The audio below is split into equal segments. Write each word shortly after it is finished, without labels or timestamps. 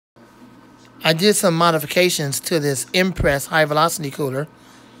I did some modifications to this Impress high velocity cooler,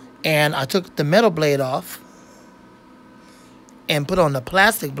 and I took the metal blade off and put on the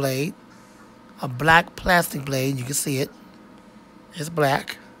plastic blade, a black plastic blade. You can see it. It's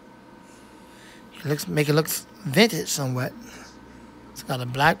black. Make it look vintage somewhat. It's got a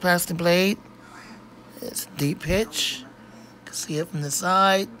black plastic blade. It's deep pitch. You can see it from the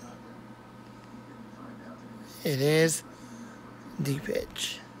side. It is deep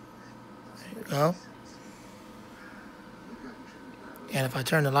pitch. There you go. And if I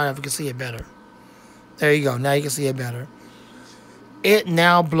turn the light off, you can see it better. There you go. Now you can see it better. It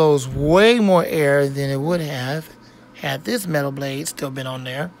now blows way more air than it would have had this metal blade still been on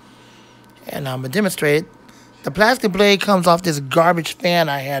there. And I'm going to demonstrate it. The plastic blade comes off this garbage fan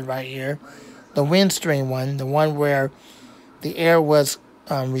I had right here. The Windstream one. The one where the air was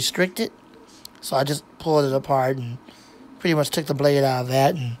restricted. So I just pulled it apart and pretty much took the blade out of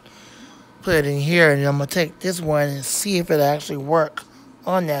that and put it in here. And I'm going to take this one and see if it actually works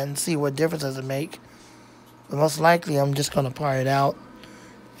on that and see what difference does it make. But most likely I'm just going to pry it out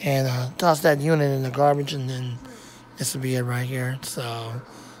and toss that unit in the garbage, and then this will be it right here. So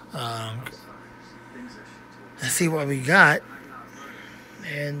let's see what we got,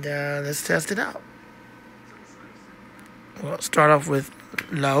 and let's test it out. We'll start off with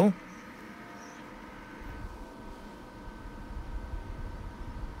low.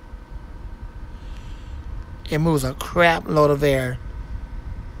 It moves a crap load of air,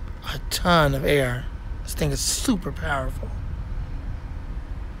 a ton of air. This thing is super powerful.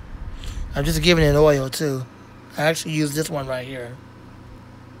 I'm just giving it oil too. I actually use this one right here.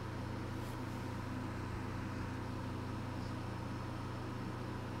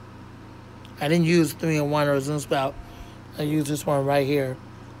 I didn't use 3-in-1 or a Zoom Spout. I used this one right here.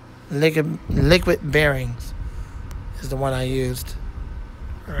 Liquid Bearings is the one I used.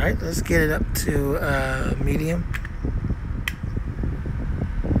 All right, let's get it up to medium.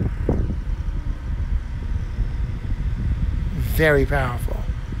 Very powerful.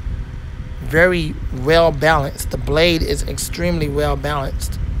 Very well balanced. The blade is extremely well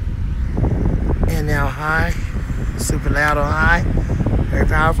balanced. And now high. Super loud on high. Very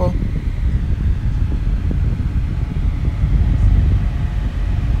powerful.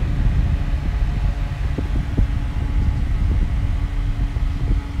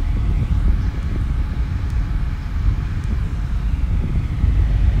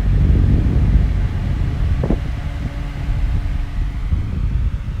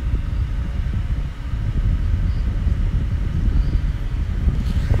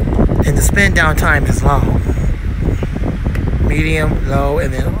 And the spin down time is long. Medium, low,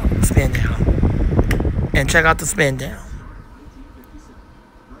 and then spin down. And check out the spin down.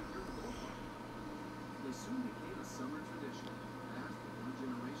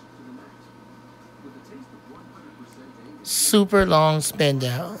 Super long spin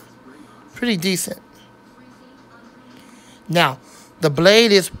down. Pretty decent. Now, the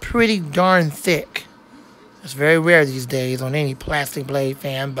blade is pretty darn thick. It's very rare these days on any plastic blade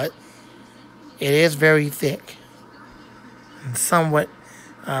fan, but it is very thick and somewhat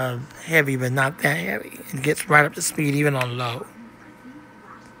heavy, but not that heavy. It gets right up to speed even on low.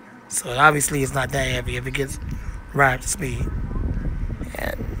 So obviously it's not that heavy if it gets right up to speed.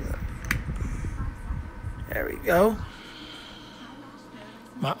 And there we go.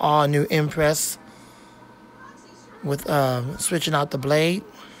 My all new Impress with switching out the blade.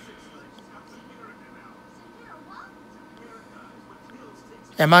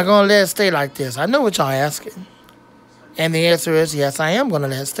 Am I going to let it stay like this? I know what y'all asking. And the answer is yes, I am going to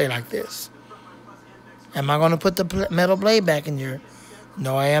let it stay like this. Am I going to put the metal blade back in here?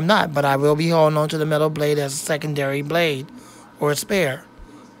 No, I am not. But I will be holding on to the metal blade as a secondary blade or a spare.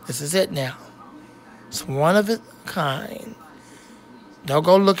 This is it now. It's one of a kind. Don't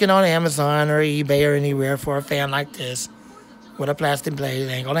go looking on Amazon or eBay or anywhere for a fan like this with a plastic blade.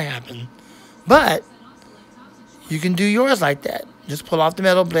 It ain't going to happen. But you can do yours like that. Just pull off the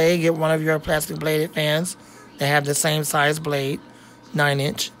metal blade, get one of your plastic bladed fans that have the same size blade,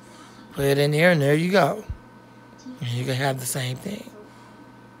 9-inch. Put it in there, and there you go. And you can have the same thing.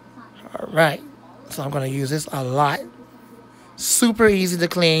 All right. So I'm going to use this a lot. Super easy to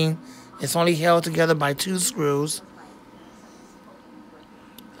clean. It's only held together by 2 screws.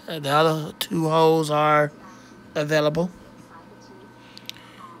 The other 2 holes are available.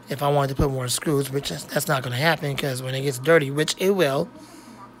 If I wanted to put more screws, which that's not going to happen because when it gets dirty, which it will,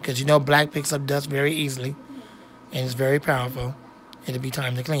 because you know black picks up dust very easily and it's very powerful, it'll be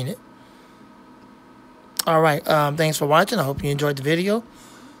time to clean it. All right, thanks for watching. I hope you enjoyed the video.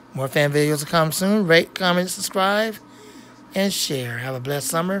 More fan videos will come soon. Rate, comment, subscribe, and share. Have a blessed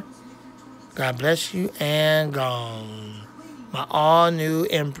summer. God bless you, and gone. My all-new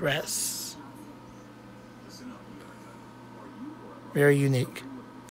Impress. Very unique.